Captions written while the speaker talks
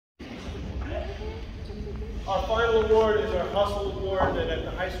Our final award is our hustle award, and at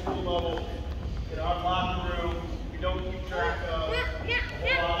the high school level, in our locker room, we don't keep track of a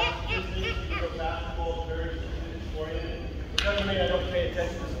whole lot of statistics. We go basketball, very statistics oriented. It doesn't mean I don't pay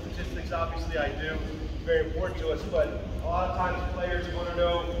attention to statistics. Obviously, I do. It's very important to us. But a lot of times, players want to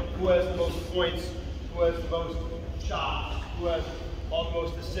know who has the most points, who has the most shots, who has all the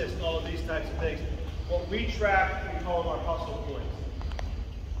most assists, all of these types of things. What we track, we call them our hustle points.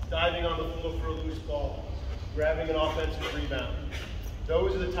 Diving on the floor for a loose ball, grabbing an offensive rebound.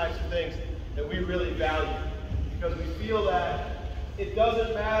 Those are the types of things that we really value, because we feel that it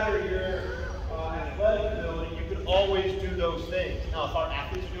doesn't matter your athletic ability, you can always do those things. Now, if our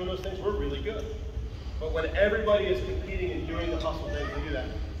athletes are doing those things, we're really good. But when everybody is competing and doing the hustle things, we do that.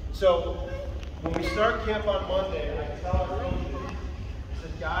 So when we start camp on Monday, I tell our coaches, I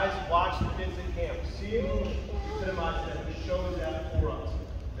said, guys, watch the kids in camp. See who epitomizes that, who shows that for us.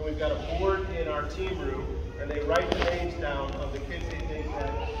 And we've got a board in our team room, and they write the names down of the kids they think that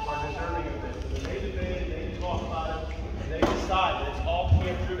are deserving of this. And they debate it, they talk about it, and they decide that it's all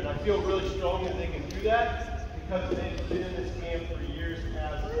camp driven. I feel really strong that they can do that because they've been in this camp for years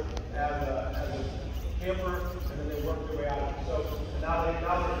as a camper, and then they work their way out. So now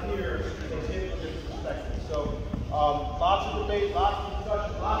they're here, they see it from different perspectives. So lots of debate, lots of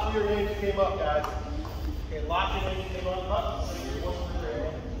discussion, lots of your names came up, guys. Okay, lots of names came up.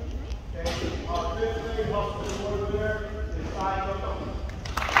 Okay, our fifth grade hustle over there is 5 of them.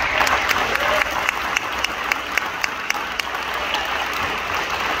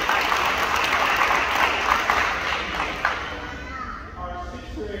 Our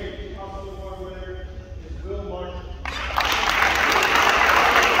sixth grade